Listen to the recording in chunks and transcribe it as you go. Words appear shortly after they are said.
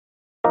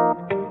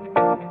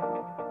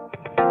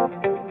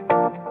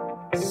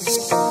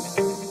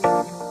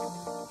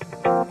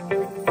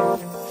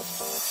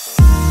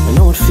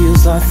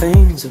our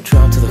things have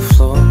dropped to the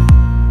floor.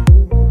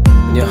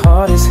 When your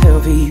heart is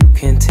heavy, you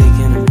can't take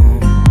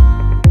anymore.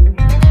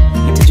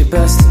 You did your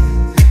best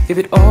and give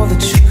it all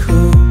that you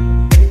could.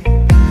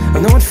 I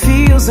know it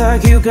feels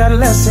like you got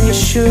less than you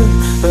should,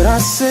 but I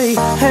say,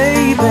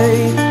 hey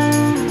babe,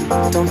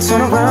 don't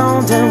turn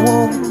around and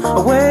walk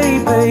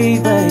away,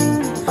 baby.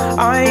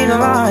 I ain't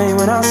lying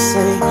when I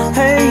say,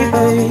 hey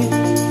babe,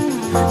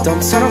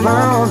 don't turn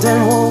around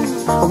and walk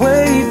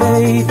away,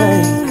 baby.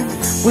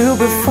 We'll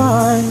be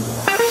fine.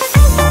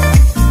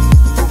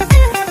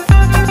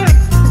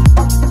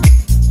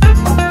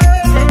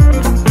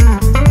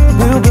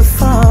 We'll be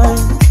fine.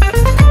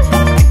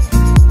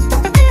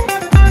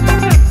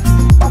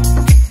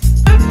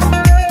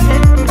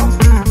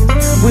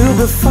 We'll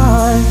be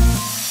fine.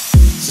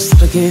 So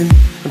start again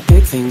and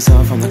pick things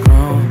up from the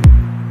ground,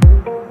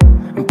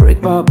 and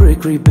brick by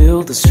brick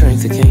rebuild the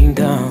strength that came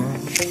down.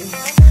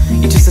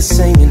 You're just the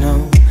same, you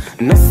know,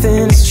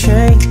 nothing's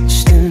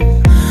changed. In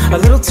a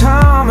little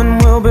time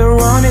and we'll be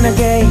running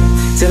again,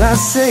 till I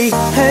say,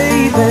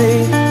 hey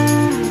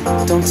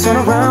babe, don't turn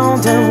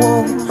around and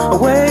walk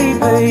away,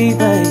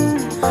 baby.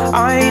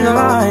 I ain't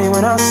lying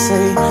when I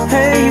say,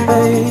 hey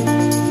babe,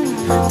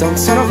 don't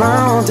turn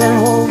around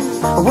and walk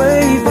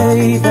away,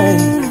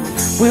 baby.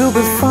 We'll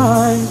be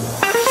fine.